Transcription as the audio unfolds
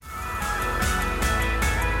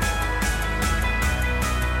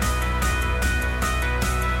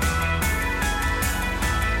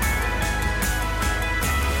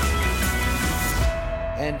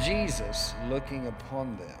looking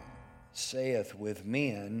upon them, saith, with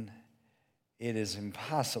men it is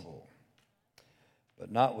impossible,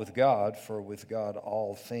 but not with God, for with God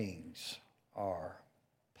all things are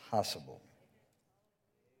possible.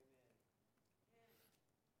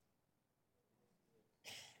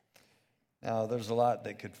 Now, there's a lot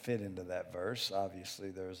that could fit into that verse.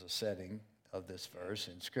 Obviously, there's a setting of this verse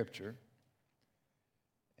in Scripture.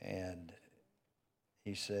 And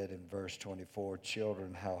he said in verse 24,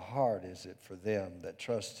 children, how hard is it for them that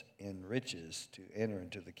trust in riches to enter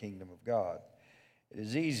into the kingdom of God? It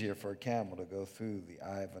is easier for a camel to go through the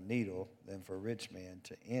eye of a needle than for a rich man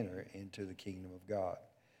to enter into the kingdom of God.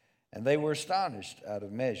 And they were astonished out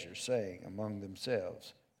of measure, saying among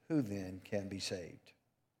themselves, who then can be saved?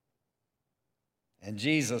 And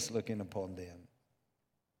Jesus, looking upon them,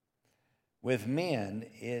 with men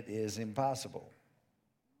it is impossible,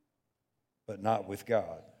 but not with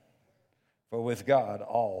God. For with God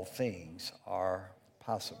all things are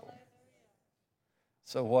possible.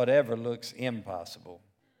 So whatever looks impossible,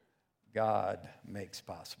 God makes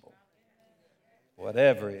possible.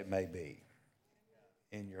 Whatever it may be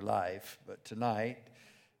in your life. But tonight,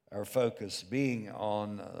 our focus being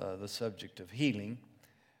on the subject of healing,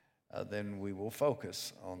 then we will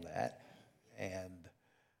focus on that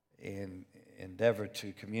and endeavor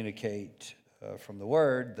to communicate from the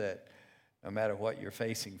Word that no matter what you're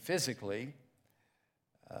facing physically,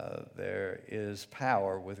 there is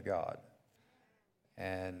power with God.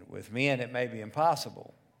 And with men it may be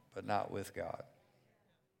impossible, but not with God.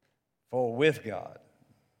 For with God,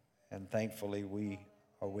 and thankfully we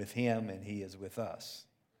are with Him and He is with us.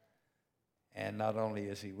 And not only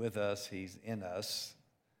is He with us, He's in us.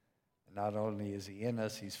 Not only is He in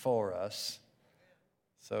us, He's for us.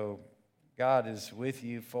 So God is with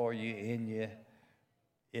you, for you, in you.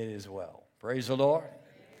 It is well. Praise the Lord.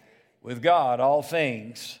 With God, all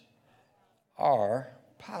things are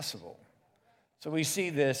possible. So we see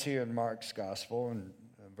this here in Mark's Gospel in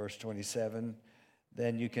verse 27.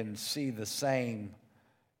 Then you can see the same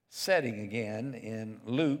setting again in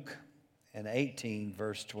Luke in 18,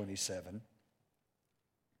 verse 27.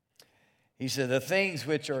 He said, the things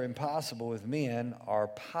which are impossible with men are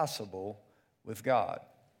possible with God.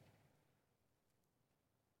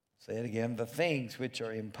 Say it again. The things which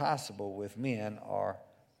are impossible with men are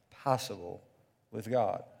possible with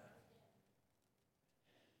God.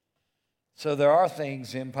 So there are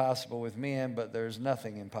things impossible with men, but there's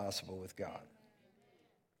nothing impossible with God.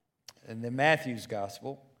 And in Matthew's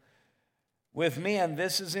Gospel, with men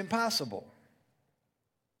this is impossible,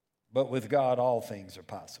 but with God all things are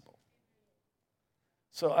possible.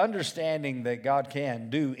 So understanding that God can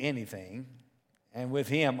do anything, and with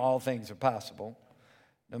Him all things are possible,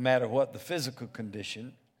 no matter what the physical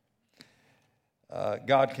condition,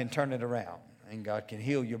 God can turn it around, and God can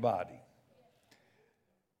heal your body.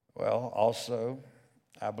 Well, also,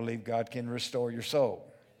 I believe God can restore your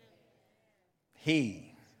soul.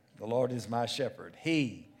 He, the Lord is my shepherd,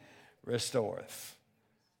 He restoreth.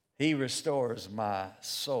 He restores my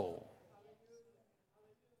soul.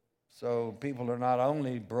 So people are not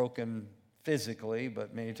only broken physically,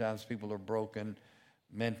 but many times people are broken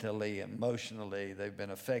mentally, emotionally. They've been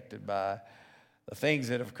affected by the things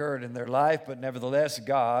that have occurred in their life, but nevertheless,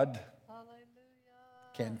 God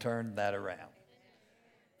can turn that around.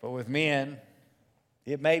 But with men,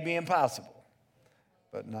 it may be impossible,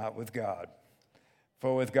 but not with God.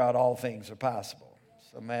 For with God, all things are possible.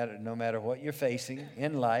 So no matter what you're facing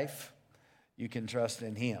in life, you can trust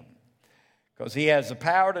in Him. Because He has the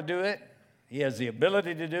power to do it, He has the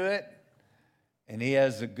ability to do it, and He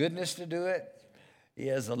has the goodness to do it. He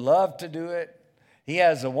has the love to do it. He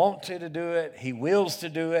has the want to do it. He wills to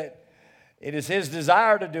do it. It is His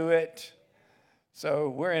desire to do it. So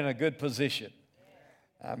we're in a good position.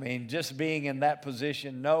 I mean, just being in that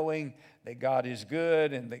position, knowing that God is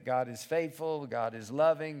good and that God is faithful, God is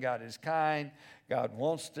loving, God is kind, God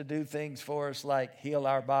wants to do things for us like heal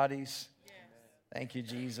our bodies. Yes. Thank you,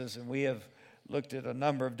 Jesus. And we have looked at a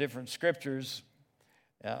number of different scriptures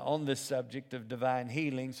on this subject of divine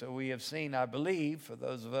healing. So we have seen, I believe, for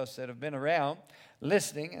those of us that have been around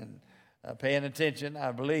listening and paying attention,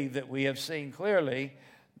 I believe that we have seen clearly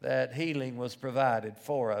that healing was provided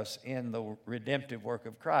for us in the redemptive work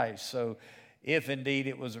of Christ. So if indeed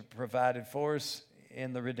it was provided for us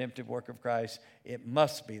in the redemptive work of Christ, it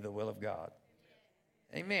must be the will of God.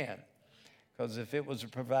 Amen. Because if it was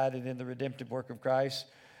provided in the redemptive work of Christ,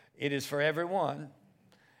 it is for everyone.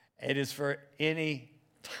 It is for any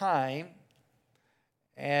time.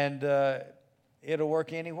 And it'll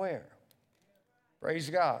work anywhere. Praise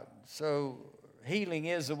God. So healing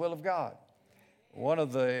is the will of God. One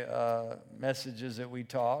of the messages that we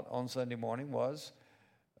taught on Sunday morning was,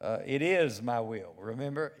 it is my will.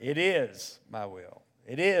 Remember? It is my will.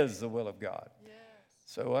 It is the will of God. Yes.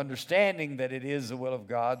 So understanding that it is the will of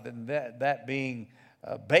God, then that being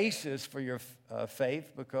a basis for your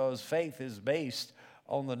faith, because faith is based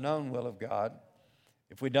on the known will of God.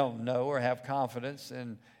 If we don't know or have confidence,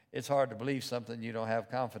 then it's hard to believe something you don't have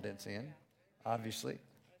confidence in, obviously.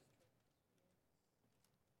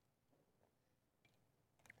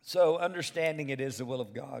 So understanding it is the will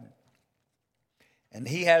of God. And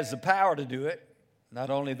He has the power to do it, not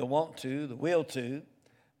only the want to, the will to,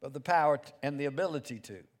 but the power and the ability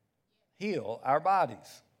to heal our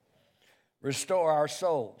bodies, restore our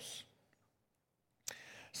souls.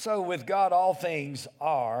 So with God, all things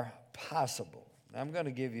are possible. Now, I'm going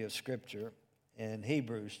to give you a scripture in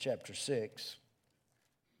Hebrews chapter 6.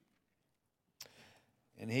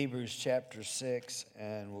 In Hebrews chapter 6,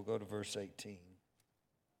 and we'll go to verse 18.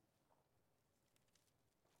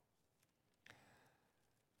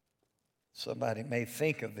 Somebody may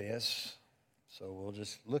think of this, so we'll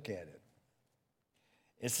just look at it.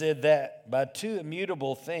 It said that by two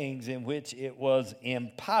immutable things in which it was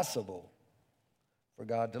impossible for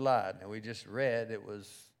God to lie. Now, we just read it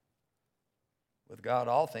was, with God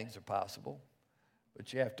all things are possible,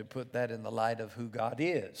 but you have to put that in the light of who God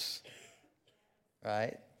is,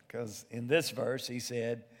 right? Because in this verse, he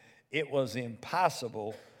said, it was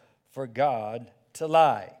impossible for God to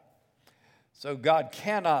lie. So God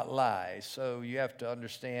cannot lie. So you have to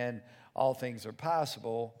understand all things are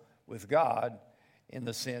possible with God in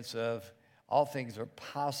the sense of all things are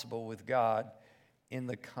possible with God in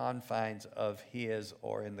the confines of His,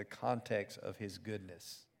 or in the context of His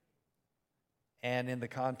goodness and in the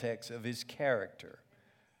context of His character.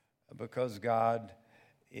 Because God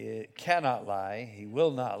cannot lie. He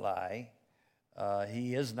will not lie.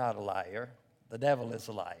 He is not a liar. The devil is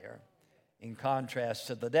a liar. In contrast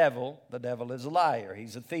to the devil is a liar.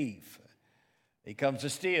 He's a thief. He comes to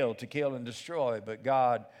steal, to kill, and destroy. But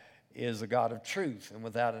God is a God of truth and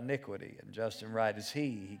without iniquity. And just and right is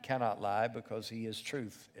He. He cannot lie because He is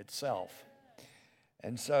truth itself.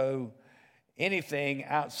 And so anything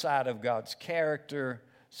outside of God's character,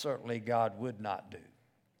 certainly God would not do.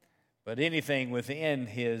 But anything within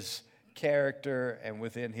His character and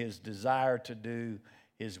within His desire to do,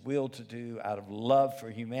 His will to do, out of love for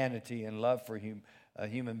humanity and love for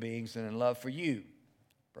human beings and in love for you.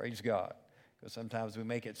 Praise God. Because sometimes we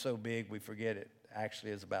make it so big we forget it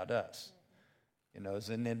actually is about us. You know, as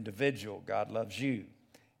an individual, God loves you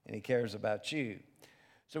and He cares about you.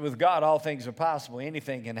 So with God, all things are possible.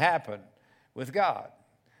 Anything can happen with God.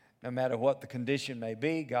 No matter what the condition may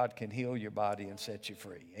be, God can heal your body and set you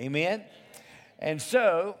free. Amen? And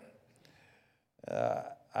so,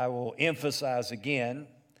 I will emphasize again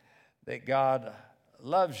that God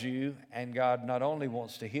loves you, and God not only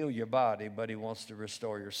wants to heal your body, but He wants to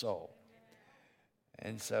restore your soul.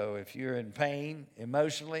 And so if you're in pain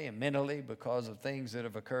emotionally and mentally because of things that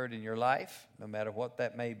have occurred in your life, no matter what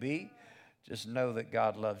that may be, just know that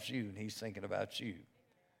God loves you and He's thinking about you.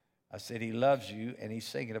 I said He loves you and He's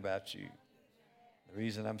thinking about you. The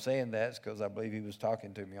reason I'm saying that is because I believe He was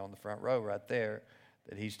talking to me on the front row right there,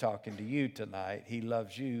 that He's talking to you tonight. He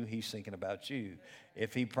loves you. He's thinking about you.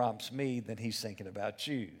 If He prompts me, then He's thinking about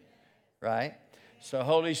you, right? So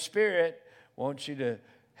Holy Spirit wants you to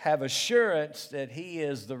have assurance that He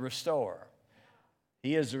is the restorer.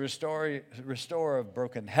 He is the restorer of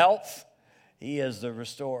broken health. He is the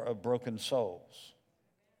restorer of broken souls.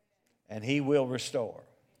 And He will restore.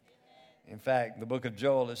 In fact, the book of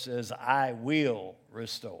Joel, it says, I will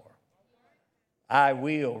restore. I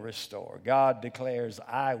will restore. God declares,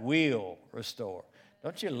 I will restore.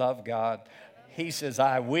 Don't you love God? He says,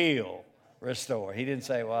 I will restore. He didn't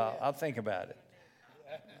say, well, I'll think about it.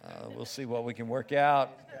 We'll see what we can work out.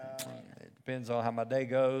 It depends on how my day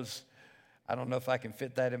goes. I don't know if I can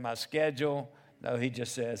fit that in my schedule. No, He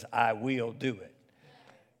just says, I will do it.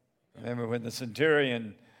 Remember when the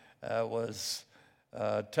centurion was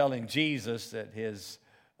telling Jesus that his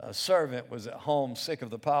servant was at home sick of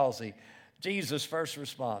the palsy, Jesus' first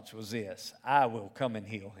response was this: I will come and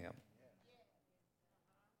heal him.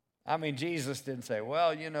 I mean, Jesus didn't say,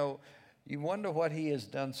 well, you know, you wonder what he has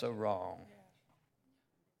done so wrong.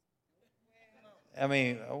 I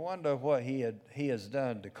mean, I wonder what he has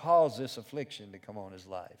done to cause this affliction to come on his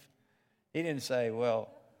life. He didn't say, well,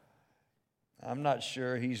 I'm not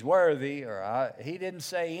sure he's worthy, or he didn't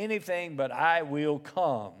say anything but I will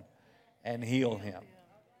come and heal him.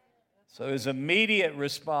 So his immediate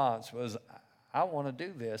response was, I want to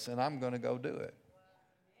do this and I'm going to go do it.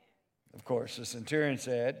 Of course, the centurion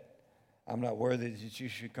said, I'm not worthy that you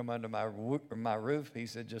should come under my roof. He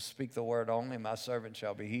said, just speak the word only, my servant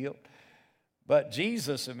shall be healed. But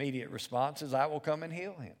Jesus' immediate response is, I will come and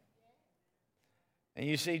heal him. And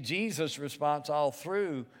you see, Jesus' response all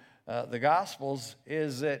through the Gospels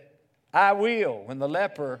is that I will. When the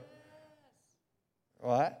leper,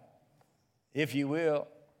 what? If you will.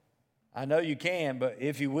 I know you can, but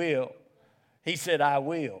if you will. He said, I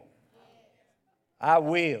will. I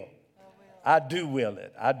will. I do will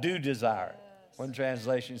it. I do desire it. One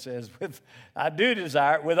translation says, I do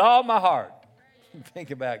desire it with all my heart. Think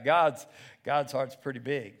about it. God's heart's pretty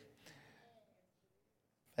big.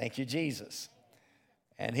 Thank you, Jesus.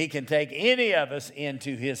 And he can take any of us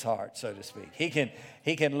into his heart, so to speak. He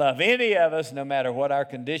can love any of us no matter what our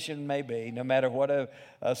condition may be, no matter what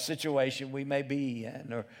a situation we may be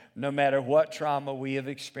in, or no matter what trauma we have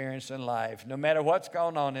experienced in life, no matter what's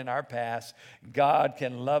going on in our past. God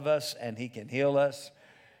can love us and he can heal us.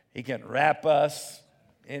 He can wrap us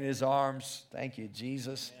in his arms. Thank you,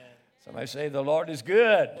 Jesus. Somebody say, the Lord is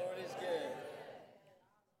good. The Lord is good.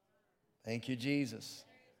 Thank you, Jesus.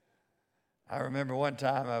 I remember one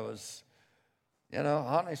time I was,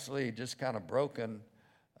 honestly just kind of broken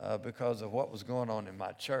because of what was going on in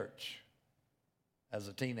my church as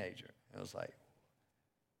a teenager. It was like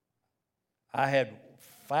I had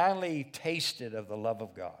finally tasted of the love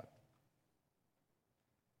of God.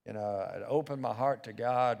 I'd opened my heart to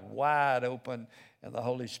God, wide open, and the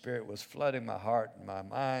Holy Spirit was flooding my heart and my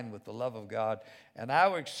mind with the love of God. And I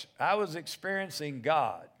was experiencing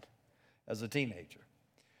God as a teenager.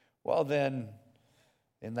 Well, then,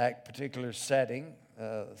 in that particular setting,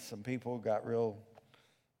 some people got real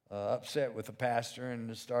upset with the pastor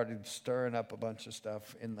and started stirring up a bunch of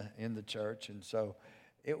stuff in the church. And so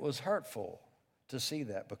it was hurtful to see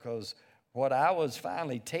that, because what I was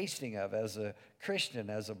finally tasting of as a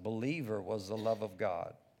Christian, as a believer, was the love of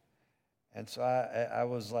God. And so I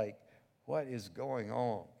was like, what is going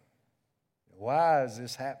on? Why is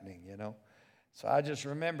this happening, So I just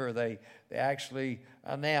remember they actually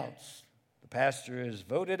announced the pastor is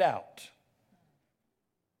voted out.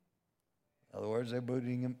 In other words, they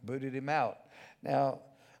booted him out. Now,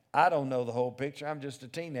 I don't know the whole picture. I'm just a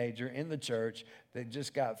teenager in the church that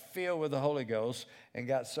just got filled with the Holy Ghost and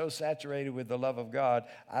got so saturated with the love of God,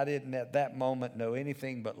 I didn't at that moment know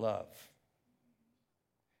anything but love.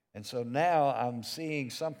 And so now I'm seeing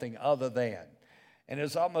something other than. And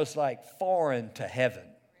it's almost like foreign to heaven.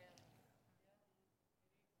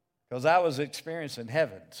 Because I was experiencing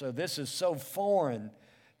heaven. So this is so foreign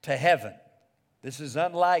to heaven. This is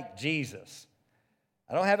unlike Jesus.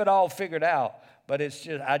 I don't have it all figured out, but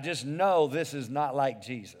I just know this is not like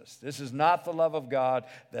Jesus. This is not the love of God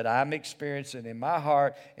that I'm experiencing in my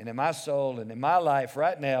heart and in my soul and in my life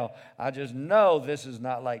right now. I just know this is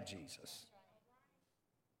not like Jesus.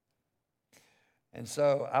 And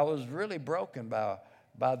so I was really broken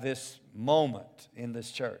by this moment in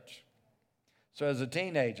this church. So as a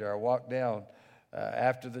teenager, I walked down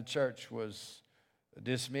after the church was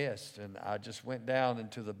dismissed, and I just went down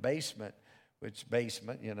into the basement, which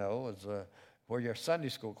basement, is where your Sunday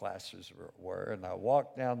school classes were. And I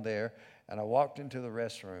walked down there, and I walked into the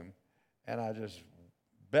restroom, and I just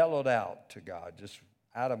bellowed out to God, just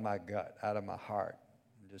out of my gut, out of my heart,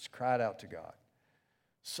 and just cried out to God.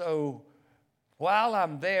 So while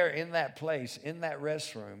I'm there in that place, in that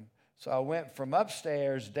restroom, so I went from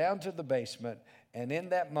upstairs down to the basement, and in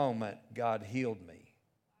that moment, God healed me.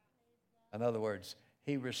 In other words,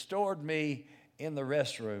 he restored me in the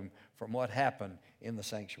restroom from what happened in the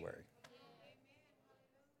sanctuary.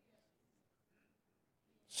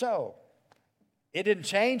 So, it didn't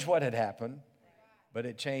change what had happened, but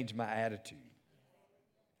it changed my attitude.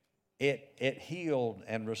 It healed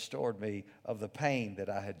and restored me of the pain that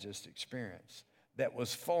I had just experienced, that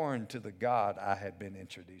was foreign to the God I had been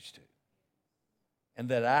introduced to, and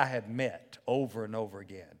that I had met over and over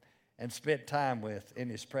again and spent time with in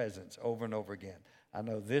his presence over and over again. I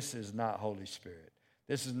know this is not Holy Spirit.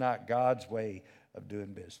 This is not God's way of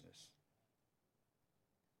doing business.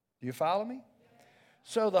 Do you follow me?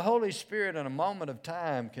 So the Holy Spirit in a moment of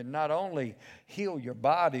time can not only heal your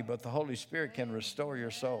body, but the Holy Spirit can restore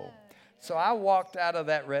your soul. So I walked out of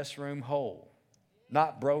that restroom whole.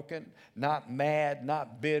 Not broken, not mad,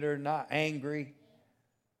 not bitter, not angry.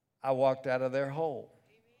 I walked out of there whole.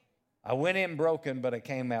 I went in broken, but I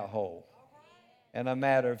came out whole in a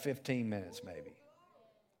matter of 15 minutes maybe.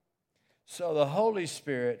 So the Holy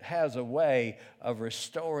Spirit has a way of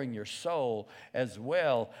restoring your soul as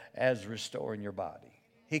well as restoring your body.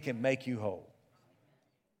 He can make you whole.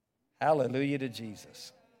 Hallelujah to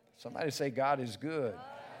Jesus. Somebody say, God is good.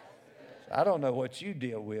 I don't know what you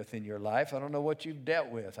deal with in your life. I don't know what you've dealt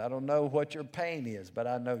with. I don't know what your pain is, but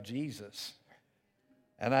I know Jesus.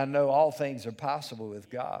 And I know all things are possible with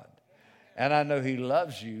God. And I know He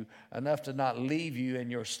loves you enough to not leave you in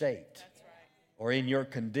your state or in your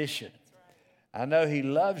condition. I know He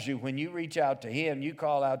loves you. When you reach out to Him, you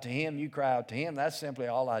call out to Him, you cry out to Him. That's simply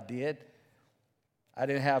all I did. I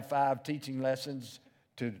didn't have 5 teaching lessons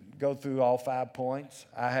to go through all 5 points.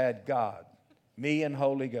 I had God, me and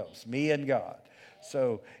Holy Ghost, me and God.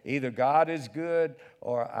 So either God is good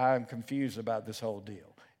or I'm confused about this whole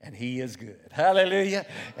deal. And He is good. Hallelujah.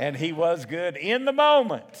 And He was good in the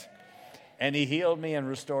moment. And He healed me and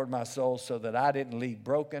restored my soul so that I didn't leave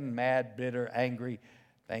broken, mad, bitter, angry.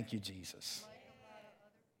 Thank you, Jesus.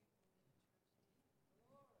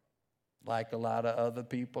 Like a lot of other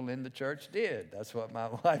people in the church did. That's what my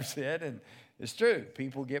wife said, and it's true.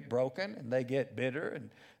 People get broken, and they get bitter,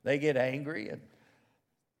 and they get angry,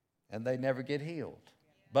 and they never get healed.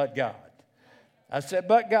 But God. I said,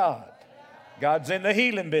 but God. God's in the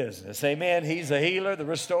healing business. Amen. He's a healer, the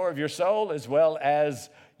restorer of your soul, as well as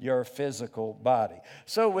your physical body.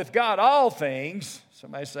 So with God, all things,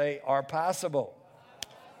 somebody say, are possible.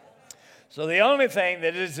 So the only thing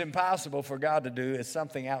that is impossible for God to do is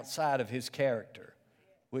something outside of His character,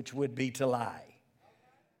 which would be to lie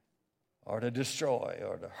or to destroy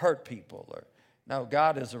or to hurt people. No,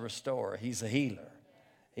 God is a restorer. He's a healer.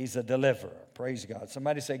 He's a deliverer. Praise God.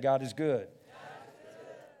 Somebody say, God is good.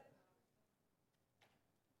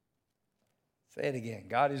 Say it again.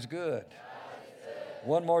 God is good.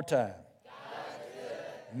 One more time.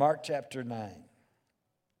 Mark chapter 9.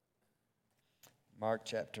 Mark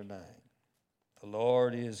chapter 9. The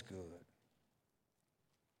Lord is good.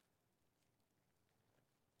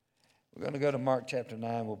 We're going to go to Mark chapter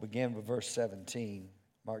 9. We'll begin with verse 17.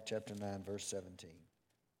 Mark chapter 9, verse 17.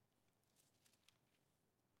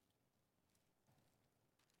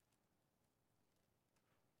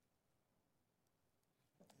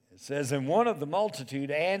 It says, and one of the multitude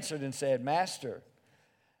answered and said, Master,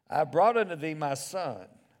 I brought unto thee my son,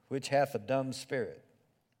 which hath a dumb spirit.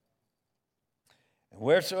 And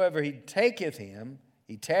wheresoever he taketh him,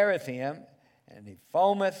 he teareth him, and he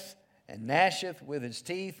foameth and gnasheth with his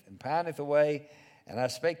teeth and pineth away. And I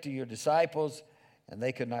spake to your disciples, and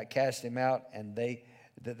they could not cast him out, and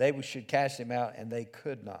that they should cast him out, and they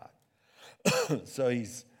could not. So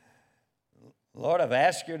he's, Lord, I've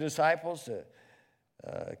asked your disciples to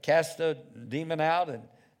cast the demon out, and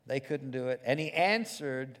they couldn't do it. And he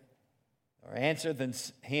answered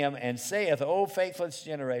him and saith, O faithless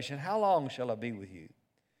generation, how long shall I be with you?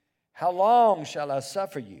 How long shall I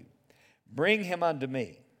suffer you? Bring him unto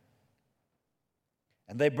me.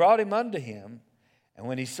 And they brought him unto him, and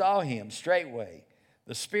when he saw him, straightway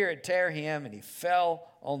the spirit tare him, and he fell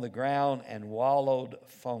on the ground and wallowed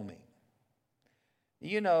foaming.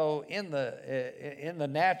 You know, in the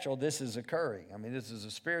natural, this is occurring. I mean, this is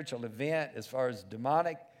a spiritual event as far as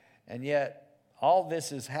demonic, and yet all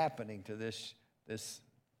this is happening to this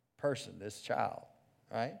person, this child,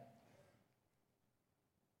 right?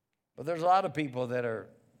 But there's a lot of people that are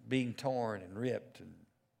being torn and ripped and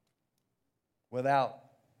without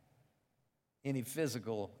any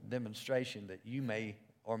physical demonstration that you may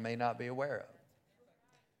or may not be aware of.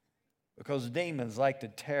 Because demons like to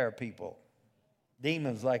tear people.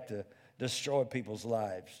 Demons like to destroy people's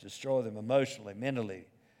lives, destroy them emotionally, mentally,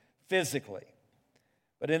 physically.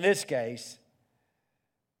 But in this case,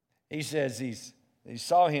 he says he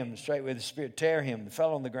saw him straightway the spirit tear him and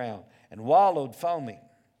fell on the ground and wallowed foaming.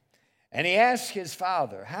 And he asked his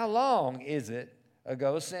father, how long is it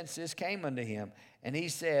ago since this came unto him? And he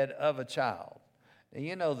said, of a child. Now,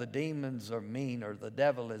 you know the demons are mean, or the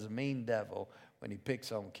devil is a mean devil when he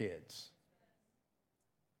picks on kids.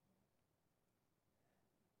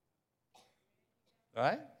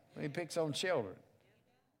 Right? When he picks on children.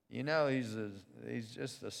 You know he's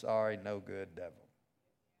just a sorry, no good devil.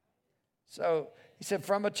 So he said,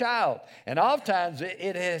 from a child. And oftentimes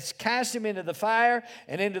it has cast him into the fire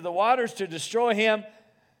and into the waters to destroy him.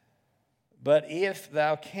 But if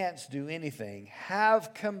thou canst do anything,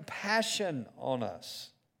 have compassion on us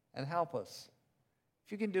and help us.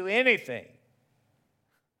 If you can do anything.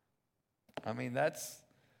 I mean, that's,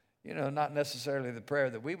 not necessarily the prayer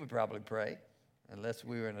that we would probably pray unless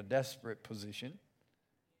we were in a desperate position.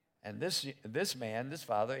 And this man, this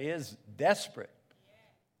father, is desperate,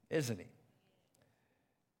 isn't he?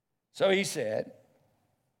 So he said,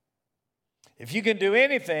 if you can do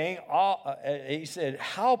anything, he said,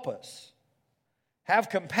 help us. Have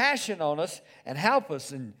compassion on us and help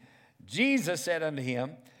us. And Jesus said unto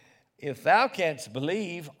him, if thou canst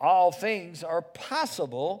believe, all things are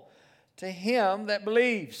possible to him that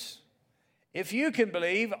believes. If you can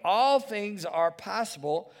believe, all things are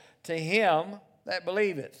possible to him that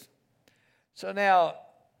believeth. So now,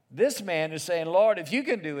 this man is saying, Lord, if you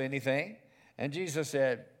can do anything, and Jesus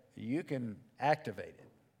said, you can activate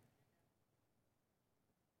it.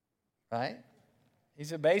 Right? He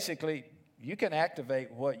said, basically, you can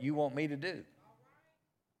activate what you want me to do.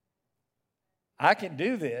 I can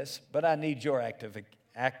do this, but I need your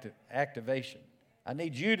activation. I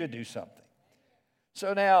need you to do something.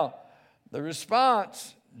 So now, the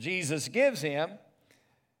response Jesus gives him,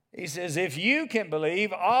 he says, if you can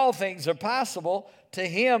believe, all things are possible to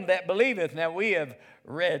him that believeth. Now, we have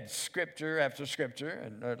read scripture after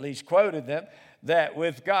scripture, or at least quoted them, that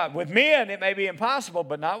with God, with men it may be impossible,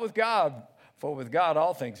 but not with God, for with God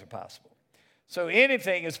all things are possible. So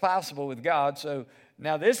anything is possible with God. So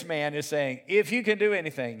now this man is saying, if you can do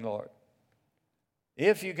anything, Lord,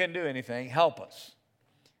 if you can do anything, help us.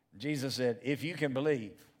 Jesus said, if you can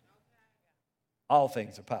believe, all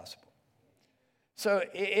things are possible. So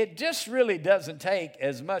it just really doesn't take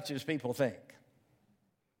as much as people think.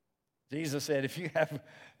 Jesus said, if you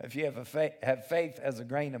have faith as a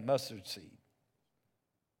grain of mustard seed.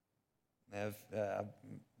 Now,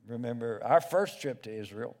 remember, our first trip to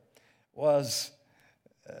Israel was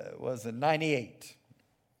in 98,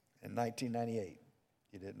 in 1998.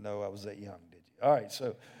 You didn't know I was that young, did you? All right,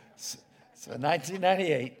 so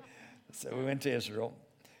 1998, so we went to Israel,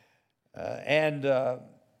 and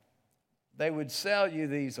they would sell you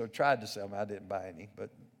these, or tried to sell them. I didn't buy any, but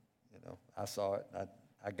I saw it.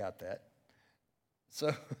 I got that.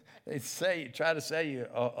 So they'd try to sell you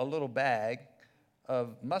a little bag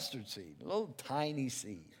of mustard seed, a little tiny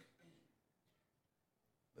seed.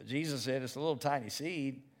 But Jesus said it's a little tiny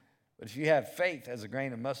seed, but if you have faith as a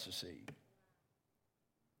grain of mustard seed,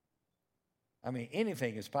 I mean,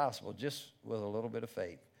 anything is possible just with a little bit of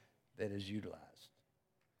faith that is utilized.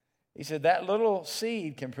 He said that little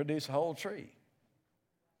seed can produce a whole tree.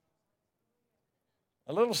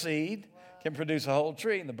 A little seed can produce a whole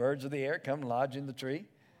tree, and the birds of the air come and lodge in the tree.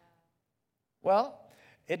 Well,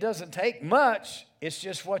 it doesn't take much. It's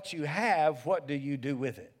just what you have. What do you do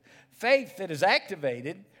with it? Faith that is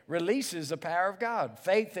activated releases the power of God.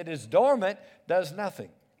 Faith that is dormant does nothing.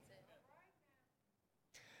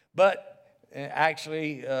 But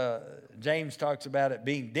actually, James talks about it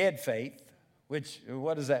being dead faith, which,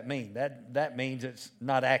 what does that mean? That means it's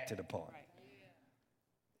not acted upon.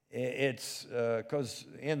 It's because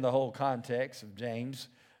in the whole context of James,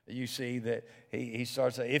 you see that he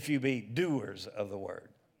starts saying, if you be doers of the word,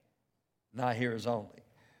 not hearers only.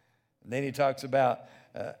 And then he talks about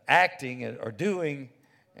acting or doing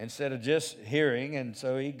instead of just hearing. And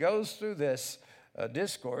so he goes through this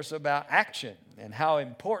discourse about action and how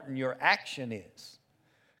important your action is.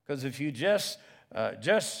 Because if you just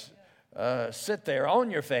sit there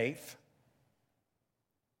on your faith,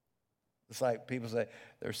 it's like people say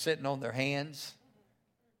they're sitting on their hands.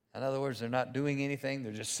 In other words, they're not doing anything.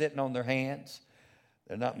 They're just sitting on their hands.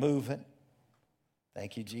 They're not moving.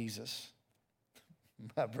 Thank you, Jesus.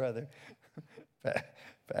 My brother,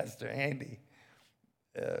 Pastor Andy,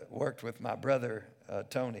 worked with my brother,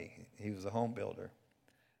 Tony. He was a home builder.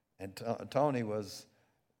 And Tony was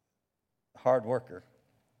a hard worker.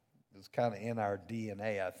 It was kind of in our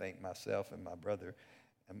DNA, I think, myself and my brother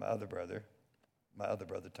and my other brother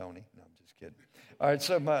Tony. No, I'm just kidding. All right,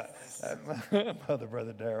 so my other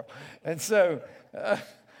brother Daryl. And so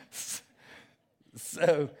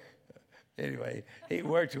anyway, he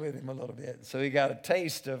worked with him a little bit. So he got a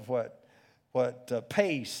taste of what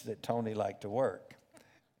pace that Tony liked to work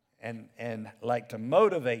and liked to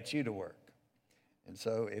motivate you to work. And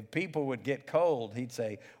so if people would get cold, he'd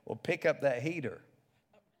say, well, pick up that heater.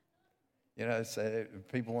 Say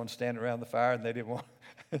people want to stand around the fire and they didn't want,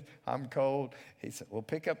 I'm cold. He said, well,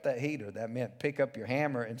 pick up that heater. That meant pick up your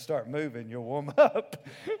hammer and start moving. You'll warm up.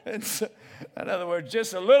 And so, in other words,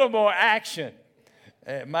 just a little more action.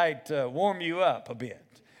 It might warm you up a bit.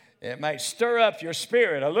 It might stir up your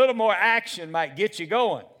spirit. A little more action might get you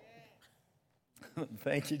going.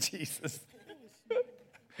 Thank you, Jesus.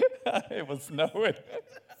 It was snowing.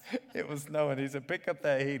 It was snowing. He said, pick up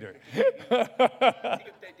that heater.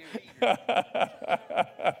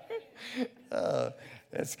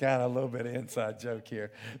 That's kind of a little bit of inside joke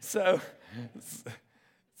here. So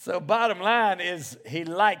bottom line is he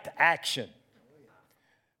liked action.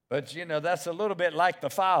 But, that's a little bit like the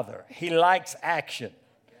Father. He likes action.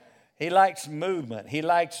 He likes movement. He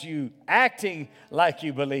likes you acting like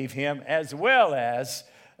you believe him, as well as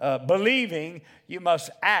believing you must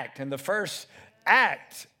act. And the first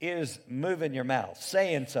act is moving your mouth,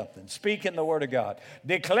 saying something, speaking the word of God,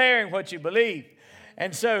 declaring what you believe.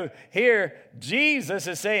 And so here Jesus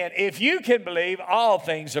is saying, if you can believe, all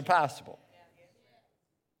things are possible.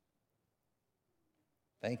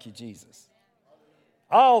 Thank you, Jesus.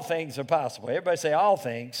 All things are possible. Everybody say, all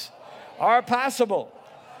things are possible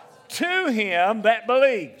to him that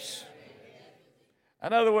believes.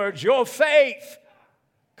 In other words, your faith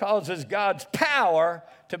causes God's power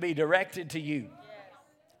to be directed to you.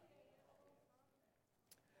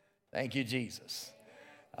 Thank you, Jesus.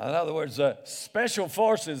 In other words, the special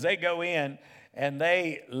forces, they go in and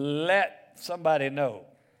they let somebody know,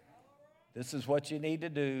 this is what you need to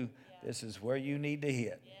do. This is where you need to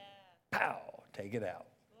hit. Pow, take it out.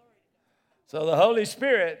 So the Holy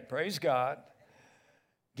Spirit, praise God,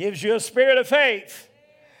 gives you a spirit of faith.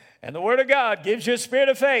 And the Word of God gives you a spirit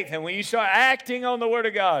of faith. And when you start acting on the Word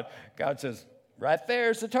of God, God says, right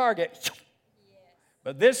there's the target.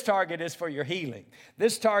 But this target is for your healing.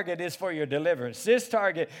 This target is for your deliverance. This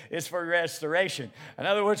target is for restoration. In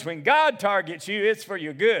other words, when God targets you, it's for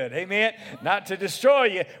your good. Amen? Not to destroy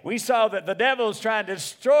you. We saw that the devil is trying to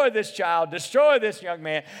destroy this child, destroy this young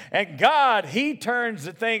man. And God, he turns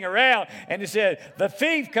the thing around. And he said, the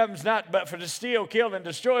thief comes not but for to steal, kill, and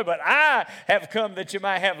destroy. But I have come that you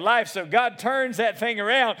might have life. So God turns that thing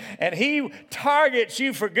around. And he targets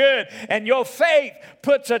you for good. And your faith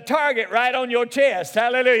puts a target right on your chest.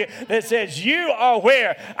 Hallelujah. That says you are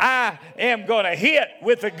where I am going to hit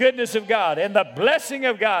with the goodness of God and the blessing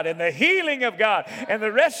of God and the healing of God and the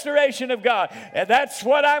restoration of God. And that's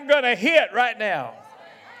what I'm going to hit right now.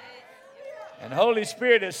 And Holy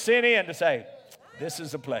Spirit is sent in to say, this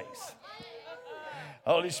is the place.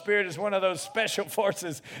 Holy Spirit is one of those special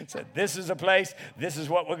forces. Said, this is a place. This is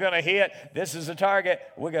what we're going to hit. This is the target.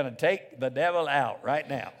 We're going to take the devil out right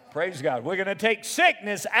now. Praise God. We're going to take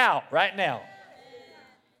sickness out right now.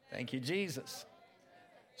 Thank you, Jesus.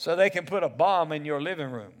 So they can put a bomb in your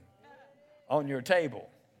living room, on your table.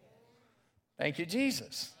 Thank you,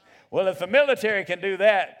 Jesus. Well, if the military can do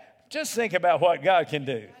that, just think about what God can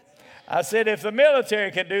do. I said, if the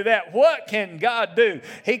military can do that, what can God do?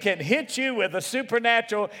 He can hit you with a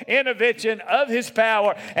supernatural intervention of his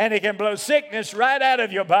power, and he can blow sickness right out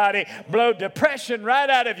of your body, blow depression right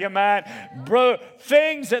out of your mind, blow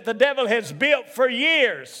things that the devil has built for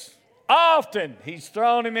years. Often, he's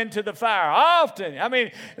thrown him into the fire. Often. I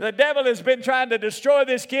mean, the devil has been trying to destroy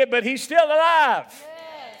this kid, but he's still alive.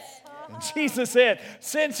 And Jesus said,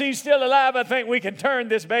 since he's still alive, I think we can turn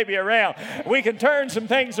this baby around. We can turn some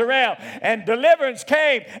things around. And deliverance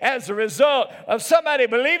came as a result of somebody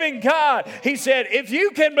believing God. He said, if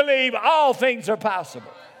you can believe, all things are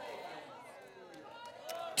possible.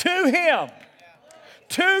 To him.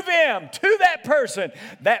 To them, to that person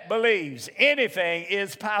that believes, anything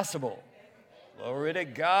is possible. Glory to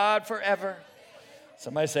God forever.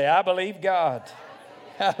 Somebody say, I believe God.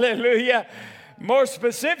 Hallelujah. More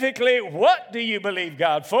specifically, what do you believe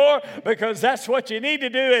God for? Because that's what you need to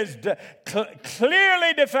do is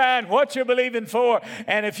clearly define what you're believing for.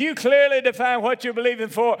 And if you clearly define what you're believing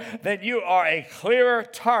for, then you are a clearer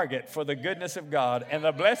target for the goodness of God and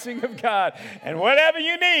the blessing of God. And whatever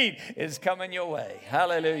you need is coming your way.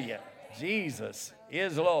 Hallelujah. Jesus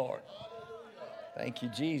is Lord. Thank you,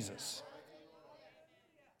 Jesus.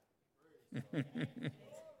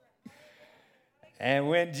 And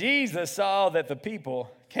when Jesus saw that the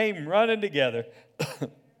people came running together,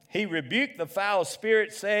 he rebuked the foul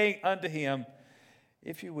spirit, saying unto him,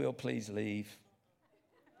 if you will, please leave.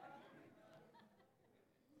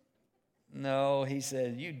 No, he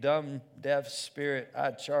said, you dumb, deaf spirit,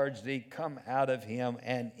 I charge thee, come out of him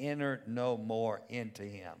and enter no more into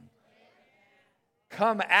him.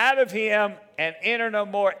 Come out of him and enter no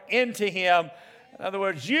more into him. In other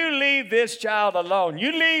words, you leave this child alone.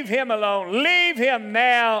 You leave him alone. Leave him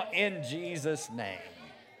now in Jesus' name.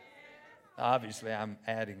 Obviously, I'm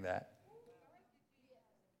adding that.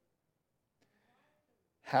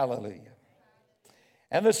 Hallelujah.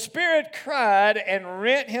 And the spirit cried and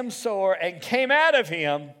rent him sore and came out of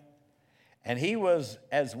him. And he was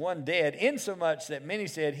as one dead, insomuch that many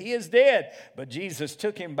said, he is dead. But Jesus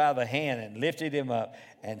took him by the hand and lifted him up,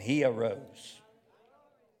 and he arose.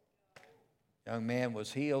 Young man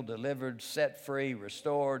was healed, delivered, set free,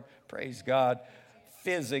 restored, praise God,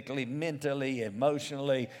 physically, mentally,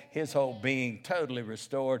 emotionally, his whole being totally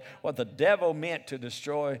restored. What the devil meant to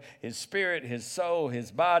destroy his spirit, his soul,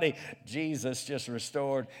 his body, Jesus just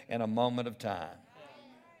restored in a moment of time.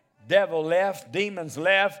 Devil left, demons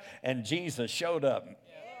left, and Jesus showed up.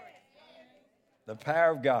 The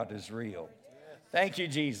power of God is real. Thank you,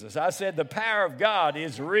 Jesus. I said the power of God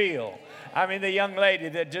is real. I mean, the young lady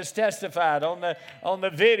that just testified on the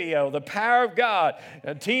video, the power of God,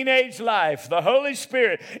 a teenage life, the Holy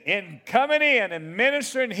Spirit in coming in and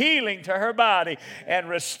ministering healing to her body and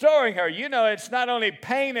restoring her. You know, it's not only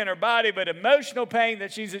pain in her body, but emotional pain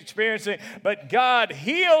that she's experiencing. But God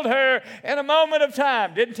healed her in a moment of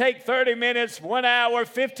time. Didn't take 30 minutes, 1 hour,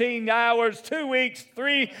 15 hours, 2 weeks,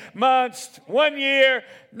 3 months, 1 year.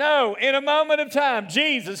 No, in a moment of time,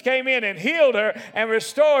 Jesus came in and healed her and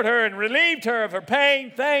restored her and relieved her of her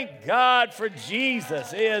pain. Thank God for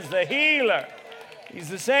Jesus. He is the healer. He's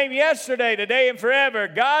the same yesterday, today, and forever.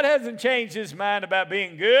 God hasn't changed his mind about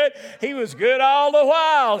being good. He was good all the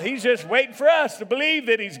while. He's just waiting for us to believe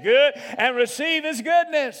that he's good and receive his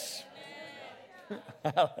goodness.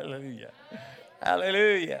 Hallelujah.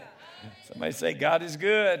 Hallelujah. Somebody say, God is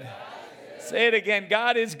good. Say it again,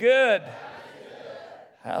 God is good.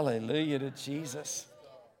 Hallelujah to Jesus.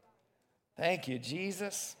 Thank you,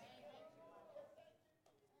 Jesus.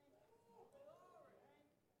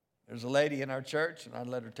 There's a lady in our church, and I'd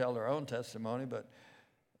let her tell her own testimony, but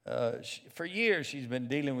for years she's been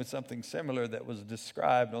dealing with something similar that was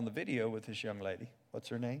described on the video with this young lady. What's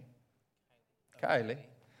her name? Kylie.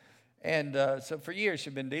 And so for years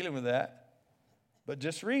she's been dealing with that. But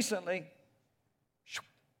just recently,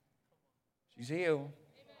 she's healed.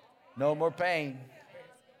 No more pain.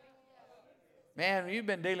 Man, you've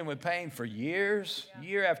been dealing with pain for years,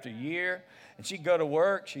 year after year. And she'd go to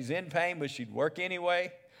work. She's in pain, but she'd work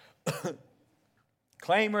anyway.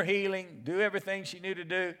 Claim her healing. Do everything she knew to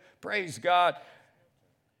do. Praise God.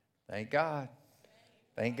 Thank God.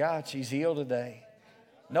 Thank God she's healed today.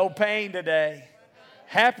 No pain today.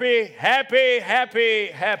 Happy, happy, happy,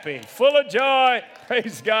 happy. Full of joy.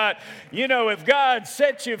 Praise God. You know, if God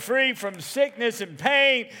sets you free from sickness and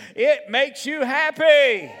pain, it makes you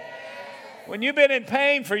happy. When you've been in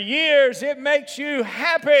pain for years, it makes you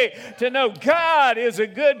happy to know God is a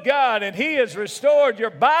good God and he has restored your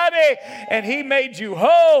body and he made you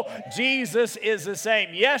whole. Jesus is the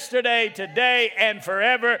same yesterday, today, and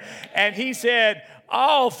forever. And he said,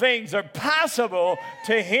 all things are possible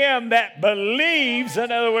to him that believes.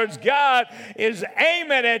 In other words, God is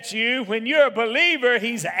aiming at you. When you're a believer,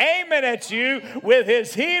 he's aiming at you with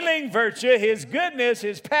his healing virtue, his goodness,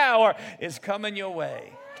 his power is coming your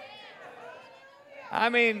way. I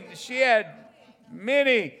mean, she had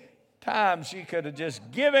many times she could have just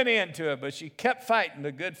given in to it, but she kept fighting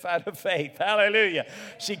the good fight of faith. Hallelujah.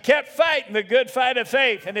 She kept fighting the good fight of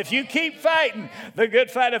faith. And if you keep fighting the good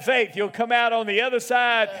fight of faith, you'll come out on the other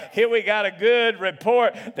side. Here we got a good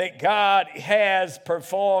report that God has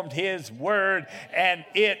performed his word and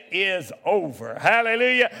it is over.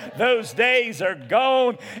 Hallelujah. Those days are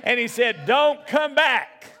gone. And he said, don't come back.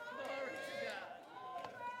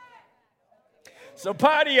 So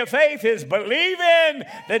part of your faith is believing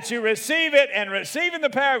that you receive it and receiving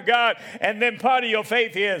the power of God. And then part of your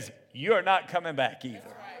faith is you're not coming back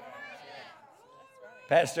either.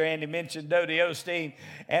 Pastor Andy mentioned Dodie Osteen.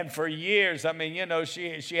 And for years, I mean, you know,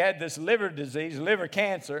 she had this liver disease, liver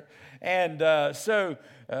cancer. And so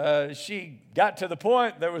she got to the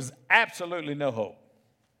point there was absolutely no hope.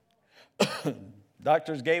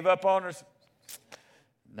 Doctors gave up on her.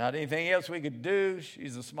 Not anything else we could do.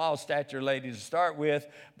 She's a small stature lady to start with,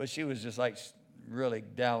 but she was just like really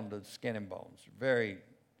down to skin and bones.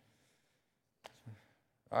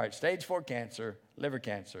 All right, stage 4 cancer, liver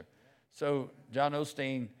cancer. So John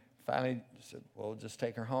Osteen finally said, well, just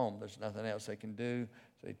take her home. There's nothing else they can do.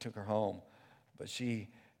 So he took her home. But she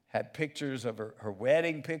had pictures of her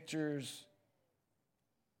wedding pictures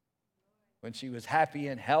when she was happy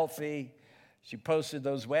and healthy. She posted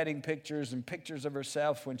those wedding pictures and pictures of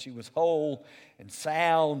herself when she was whole and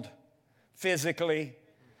sound physically.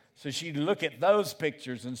 So she'd look at those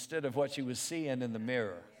pictures instead of what she was seeing in the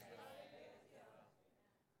mirror.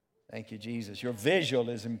 Thank you, Jesus. Your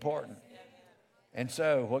visual is important. And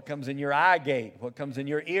so what comes in your eye gate? What comes in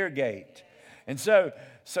your ear gate? And so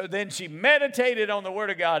then she meditated on the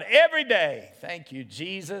Word of God every day. Thank you,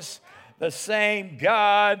 Jesus. The same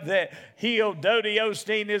God that healed Dodie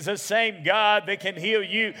Osteen is the same God that can heal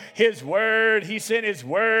you. His word, he sent his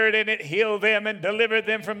word and it healed them and delivered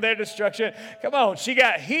them from their destruction. Come on, she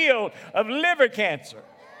got healed of liver cancer.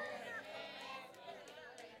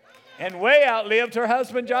 And way outlived her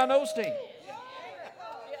husband, John Osteen.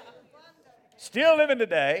 Still living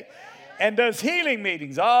today and does healing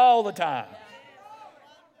meetings all the time.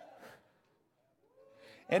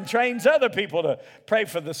 And trains other people to pray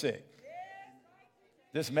for the sick.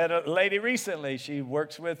 Just met a lady recently. She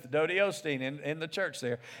works with Dodie Osteen in the church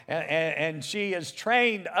there. And she has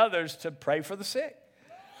trained others to pray for the sick.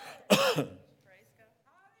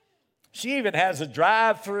 She even has a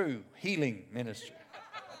drive-through healing ministry.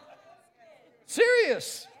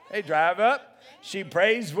 Serious. They drive up. She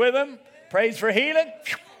prays with them, prays for healing.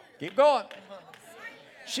 Keep going.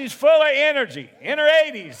 She's full of energy, in her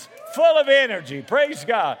 80s, full of energy. Praise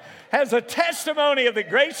God. Has a testimony of the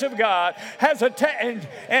grace of God,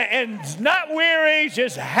 and not weary,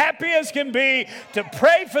 just happy as can be to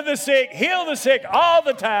pray for the sick, heal the sick all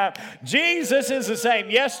the time. Jesus is the same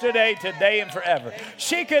yesterday, today, and forever.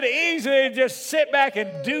 She could easily just sit back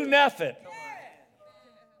and do nothing.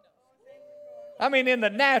 I mean, in the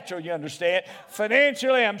natural, you understand.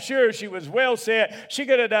 Financially, I'm sure she was well set. She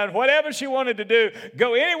could have done whatever she wanted to do,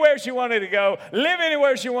 go anywhere she wanted to go, live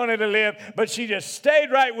anywhere she wanted to live, but she just stayed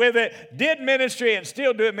right with it, did ministry, and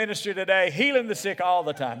still doing ministry today, healing the sick all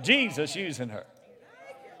the time. Jesus using her.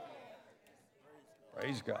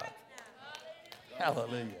 Praise God.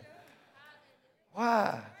 Hallelujah.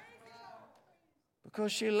 Why?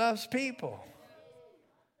 Because she loves people.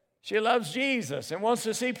 She loves Jesus and wants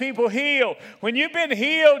to see people healed. When you've been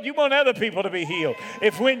healed, you want other people to be healed.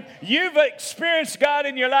 If when you've experienced God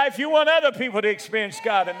in your life, you want other people to experience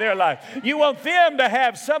God in their life. You want them to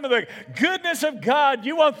have some of the goodness of God.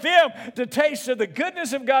 You want them to taste of the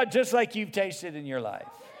goodness of God just like you've tasted in your life.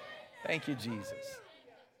 Thank you, Jesus.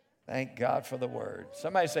 Thank God for the word.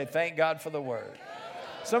 Somebody say, thank God for the word.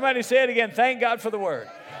 Somebody say it again, thank God for the word.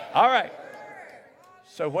 All right.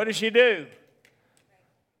 So what does she do?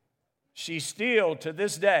 She still, to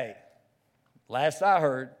this day, last I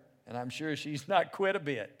heard, and I'm sure she's not quit a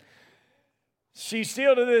bit, she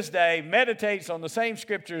still to this day meditates on the same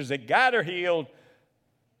scriptures that got her healed.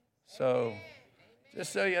 So,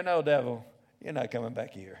 just so you know, devil, you're not coming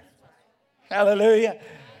back here. Hallelujah.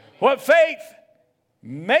 What faith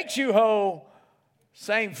makes you whole,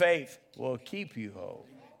 same faith will keep you whole.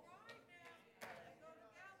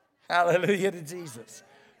 Hallelujah to Jesus.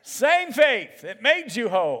 Same faith that made you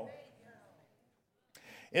whole.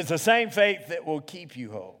 It's the same faith that will keep you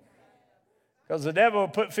whole. Because the devil will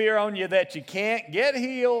put fear on you that you can't get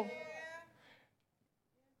healed.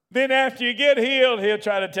 Then after you get healed, he'll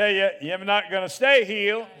try to tell you, you're not going to stay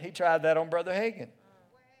healed. He tried that on Brother Hagin.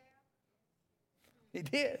 He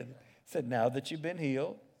did. He said, now that you've been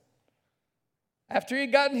healed. After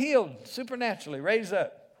he'd gotten healed, supernaturally, raised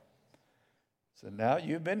up. So now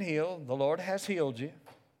you've been healed. The Lord has healed you.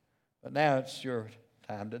 But now it's your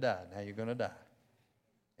time to die. Now you're going to die.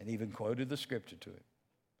 And even quoted the scripture to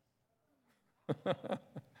him.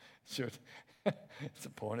 Sure. It's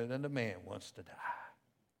appointed unto man wants to die.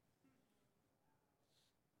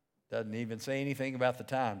 Doesn't even say anything about the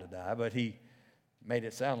time to die, but he made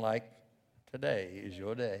it sound like today is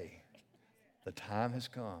your day. The time has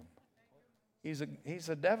come. He's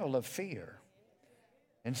a devil of fear.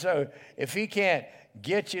 And so if he can't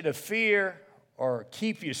get you to fear or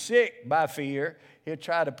keep you sick by fear, he'll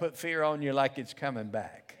try to put fear on you like it's coming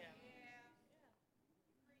back.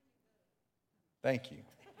 Thank you.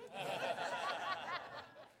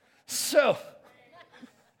 So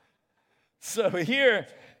here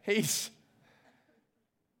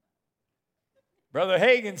Brother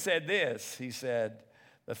Hagin said this. He said,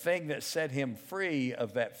 the thing that set him free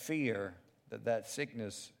of that fear, that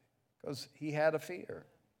sickness, because he had a fear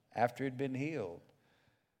after he'd been healed.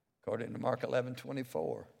 According to Mark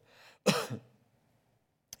 11:24.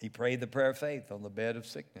 He prayed the prayer of faith on the bed of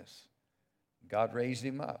sickness. God raised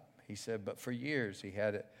him up. He said, but for years he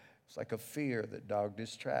had it. It's like a fear that dogged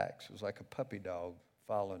his tracks. It was like a puppy dog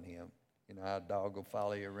following him. You know how a dog will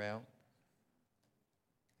follow you around?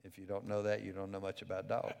 If you don't know that, you don't know much about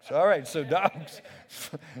dogs. All right, so dogs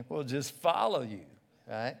will just follow you,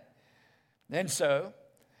 right? And so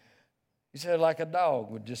he said like a dog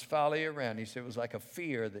would just follow you around. He said it was like a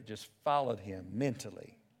fear that just followed him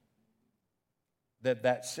mentally.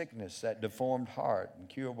 That sickness, that deformed heart,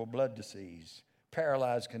 incurable blood disease,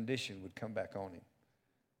 paralyzed condition would come back on him.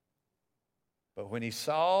 But when he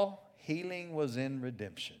saw healing was in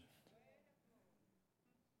redemption,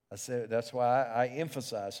 I said that's why I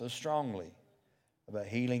emphasize so strongly about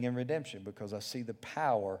healing and redemption, because I see the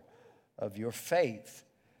power of your faith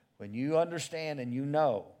when you understand and you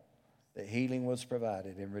know that healing was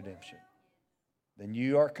provided in redemption. Then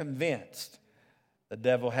you are convinced the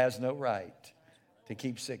devil has no right to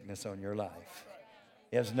keep sickness on your life.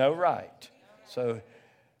 He has no right. So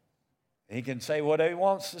he can say what he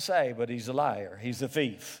wants to say, but he's a liar. He's a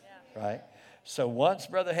thief, right? So once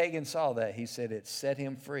Brother Hagin saw that, he said it set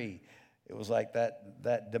him free. It was like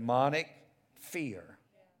that demonic fear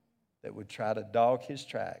that would try to dog his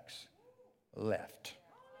tracks left.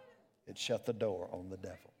 It shut the door on the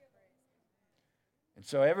devil. And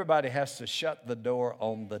so everybody has to shut the door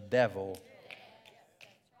on the devil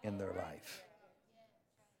in their life.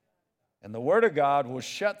 And the Word of God will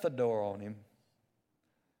shut the door on him,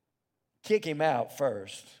 kick him out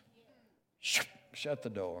first, shut the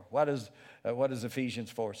door. What does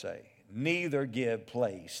Ephesians 4 say? Neither give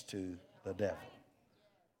place to the devil.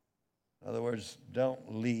 In other words,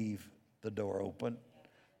 don't leave the door open.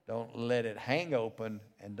 Don't let it hang open,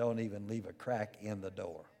 and don't even leave a crack in the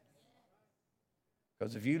door.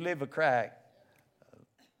 Because if you leave a crack,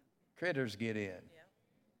 critters get in,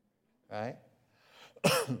 right?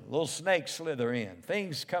 Little snakes slither in.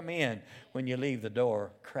 Things come in when you leave the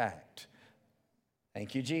door cracked.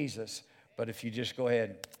 Thank you, Jesus. But if you just go ahead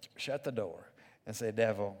and shut the door and say,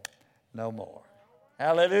 devil, no more.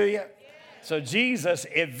 Hallelujah. So Jesus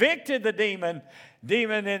evicted the demon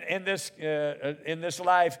in this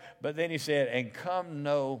life, but then he said, and come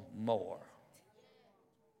no more.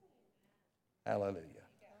 Hallelujah.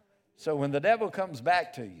 So when the devil comes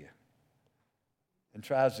back to you and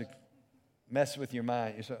tries to mess with your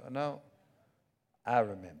mind, you say, no, I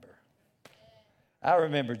remember. I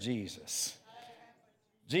remember Jesus.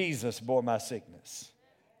 Jesus bore my sickness.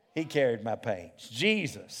 He carried my pains.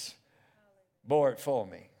 Jesus bore it for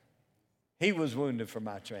me. He was wounded for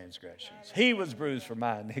my transgressions. He was bruised for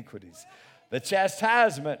my iniquities. The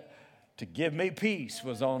chastisement to give me peace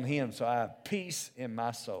was on him, so I have peace in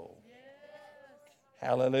my soul.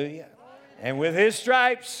 Hallelujah. And with his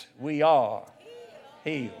stripes, we are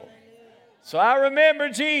healed. So I remember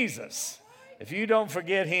Jesus. If you don't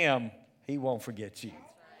forget him, he won't forget you.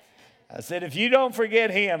 I said, if you don't forget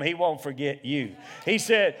him, he won't forget you. He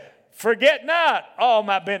said, forget not all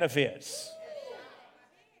my benefits.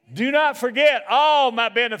 Do not forget all my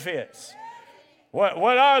benefits.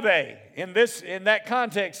 What are they? In that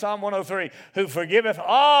context, Psalm 103, who forgiveth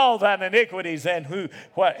all thine iniquities and who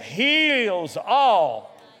heals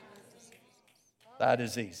all thy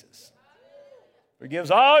diseases.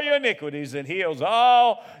 Forgives all your iniquities and heals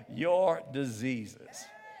all your diseases.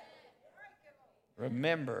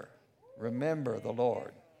 Remember the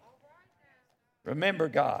Lord. Remember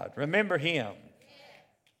God. Remember him.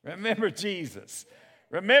 Remember Jesus.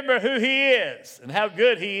 Remember who he is and how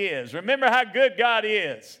good he is. Remember how good God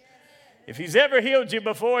is. If he's ever healed you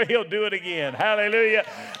before, he'll do it again. Hallelujah.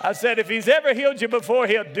 I said, if he's ever healed you before,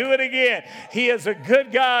 he'll do it again. He is a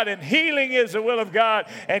good God, and healing is the will of God.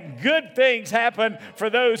 And good things happen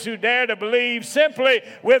for those who dare to believe. Simply,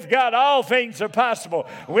 with God, all things are possible.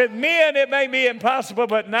 With men, it may be impossible,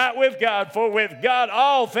 but not with God. For with God,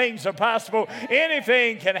 all things are possible.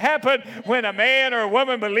 Anything can happen when a man or a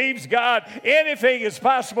woman believes God. Anything is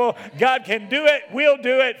possible. God can do it. We'll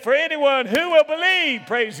do it for anyone who will believe.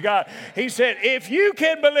 Praise God. He said, if you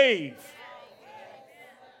can believe,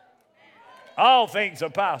 all things are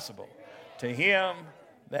possible to him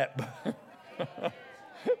that...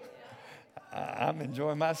 I'm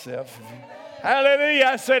enjoying myself. Hallelujah.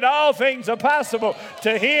 I said all things are possible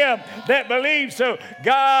to him that believes. So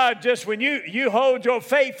God, just when you hold your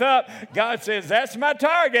faith up, God says, that's my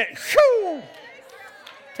target. Whew!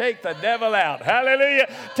 Take the devil out. Hallelujah.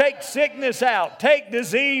 Take sickness out. Take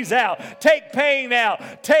disease out. Take pain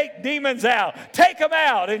out. Take demons out. Take them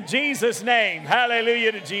out in Jesus' name.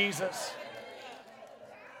 Hallelujah to Jesus.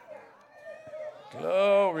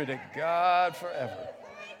 Glory to God forever.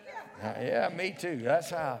 Yeah, me too. That's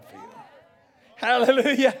how I feel.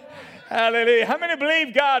 Hallelujah. Hallelujah. How many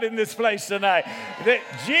believe God in this place tonight? That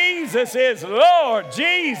Jesus is Lord.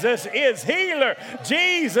 Jesus is healer.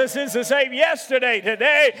 Jesus is the same yesterday,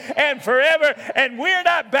 today, and forever. And we're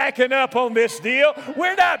not backing up on this deal.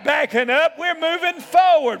 We're not backing up. We're moving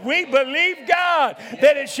forward. We believe God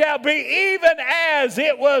that it shall be even as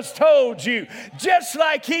it was told you. Just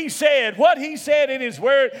like he said, what he said in his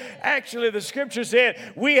word. Actually, the scripture said,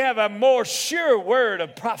 we have a more sure word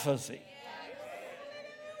of prophecy.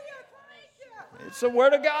 It's the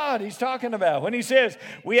word of God he's talking about. When he says,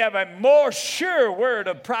 we have a more sure word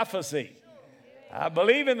of prophecy. I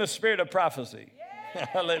believe in the spirit of prophecy.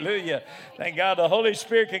 Hallelujah. Thank God the Holy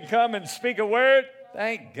Spirit can come and speak a word.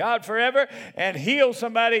 Thank God forever. And heal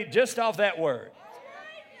somebody just off that word.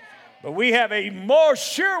 But we have a more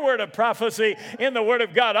sure word of prophecy in the Word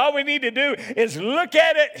of God. All we need to do is look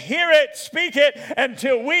at it, hear it, speak it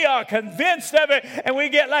until we are convinced of it. And we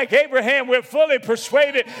get like Abraham, we're fully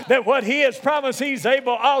persuaded that what he has promised, he's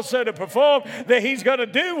able also to perform, that he's going to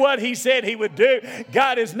do what he said he would do.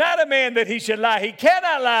 God is not a man that he should lie. He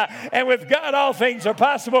cannot lie. And with God, all things are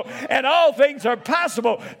possible. And all things are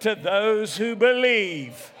possible to those who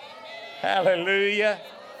believe. Hallelujah.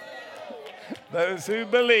 Those who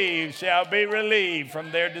believe shall be relieved from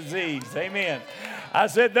their disease. Amen. I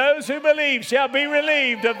said, those who believe shall be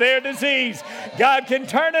relieved of their disease. God can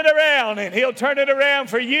turn it around, and He'll turn it around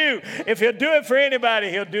for you. If He'll do it for anybody,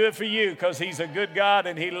 He'll do it for you, because He's a good God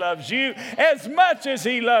and He loves you as much as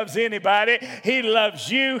He loves anybody. He loves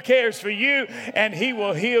you, cares for you, and He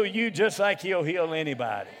will heal you just like He'll heal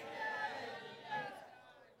anybody.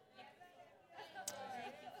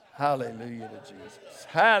 Hallelujah to Jesus.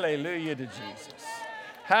 Hallelujah to Jesus.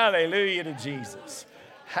 Hallelujah to Jesus.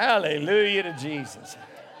 Hallelujah to Jesus.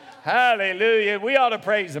 Hallelujah. We ought to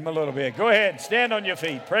praise Him a little bit. Go ahead, stand on your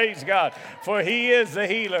feet. Praise God. For He is the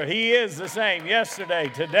healer. He is the same yesterday,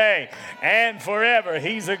 today, and forever.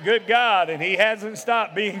 He's a good God, and He hasn't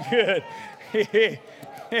stopped being good. If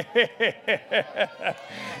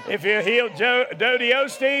He'll heal Dodie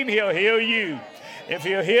Osteen, He'll heal you. If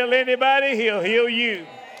He'll heal anybody, He'll heal you.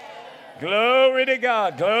 Glory to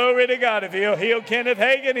God. Glory to God. If He'll heal Kenneth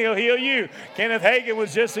Hagin, He'll heal you. Kenneth Hagin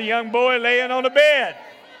was just a young boy laying on a bed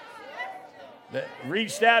that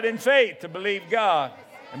reached out in faith to believe God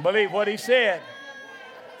and believe what He said.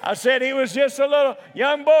 I said he was just a little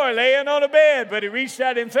young boy laying on a bed, but he reached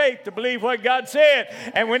out in faith to believe what God said.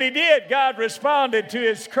 And when he did, God responded to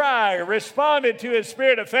his cry, responded to his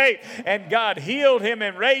spirit of faith, and God healed him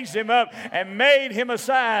and raised him up and made him a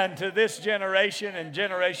sign to this generation and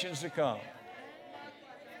generations to come.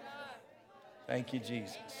 Thank you,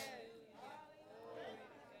 Jesus.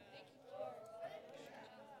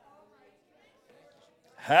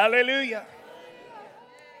 Hallelujah.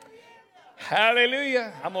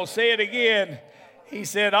 Hallelujah. I'm going to say it again. He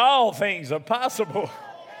said, all things are possible.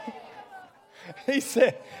 He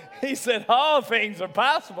said, all things are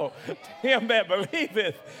possible to him that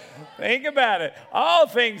believeth. Think about it. All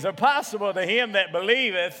things are possible to him that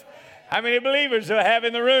believeth. How many believers do I have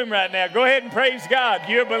in the room right now? Go ahead and praise God.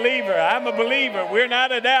 You're a believer. I'm a believer. We're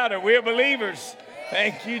not a doubter. We're believers.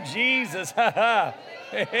 Thank you, Jesus.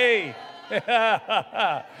 Hey.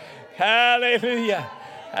 Hallelujah.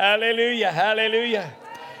 Hallelujah. Hallelujah.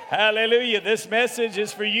 Hallelujah. This message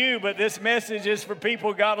is for you, but this message is for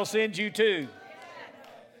people God will send you to.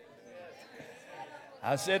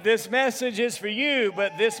 I said this message is for you,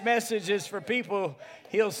 but this message is for people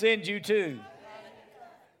He'll send you to.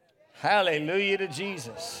 Hallelujah to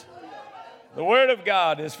Jesus. The Word of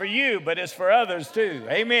God is for you, but it's for others too.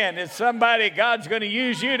 Amen. It's somebody God's going to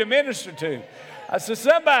use you to minister to. I said,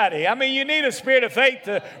 somebody, you need a spirit of faith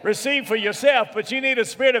to receive for yourself, but you need a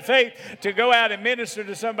spirit of faith to go out and minister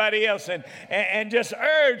to somebody else and just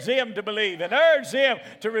urge them to believe and urge them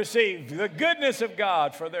to receive the goodness of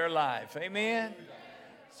God for their life. Amen.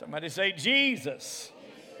 Somebody say, Jesus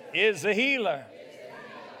is the healer.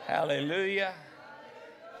 Hallelujah.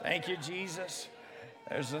 Thank you, Jesus.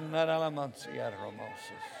 There's another.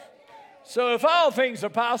 So if all things are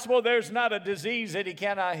possible, there's not a disease that He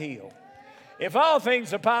cannot heal. If all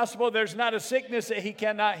things are possible, there's not a sickness that He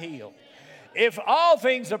cannot heal. If all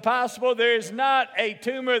things are possible, there is not a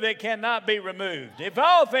tumor that cannot be removed. If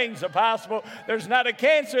all things are possible, there's not a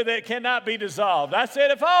cancer that cannot be dissolved. I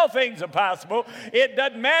said, if all things are possible, it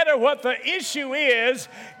doesn't matter what the issue is,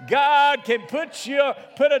 God can put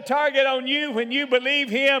a target on you when you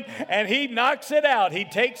believe Him, and He knocks it out. He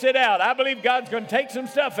takes it out. I believe God's going to take some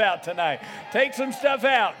stuff out tonight. Take some stuff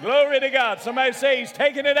out. Glory to God. Somebody say He's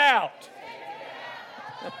taking it out.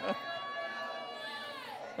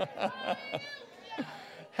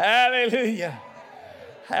 Hallelujah.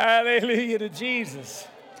 Hallelujah to Jesus.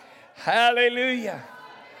 Hallelujah.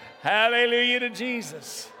 Hallelujah to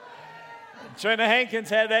Jesus. Trina Hankins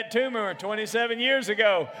had that tumor 27 years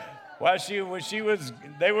ago. While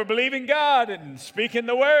they were believing God and speaking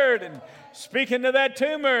the word and speaking to that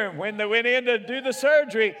tumor. When they went in to do the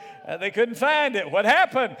surgery, they couldn't find it. What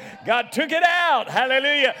happened? God took it out.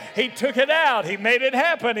 Hallelujah. He took it out. He made it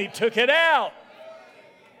happen. He took it out.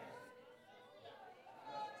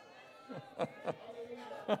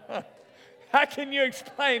 How can you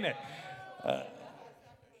explain it?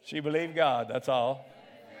 She believed God. That's all.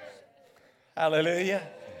 Hallelujah.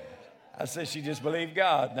 I said she just believed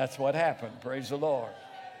God, and that's what happened. Praise the Lord.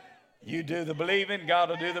 You do the believing, God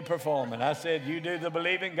will do the performing. I said, you do the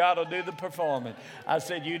believing, God will do the performing. I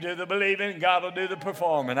said, you do the believing, God will do the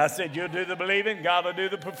performing. I said, you do the believing, God will do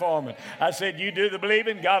the performing. I said, you do the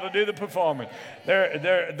believing, God will do the performing.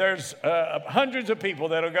 There's hundreds of people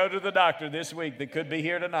that will go to the doctor this week that could be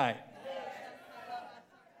here tonight.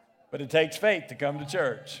 But it takes faith to come to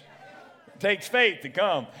church. It takes faith to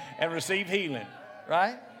come and receive healing,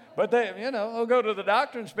 right? But they'll go to the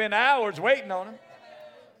doctor and spend hours waiting on him.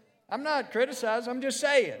 I'm not criticizing, I'm just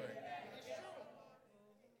saying.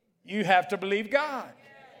 You have to believe God.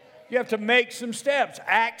 You have to make some steps,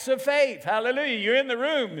 acts of faith. Hallelujah. You're in the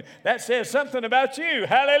room. That says something about you.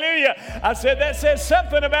 Hallelujah. I said that says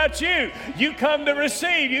something about you. You come to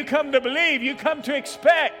receive. You come to believe. You come to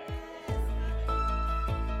expect.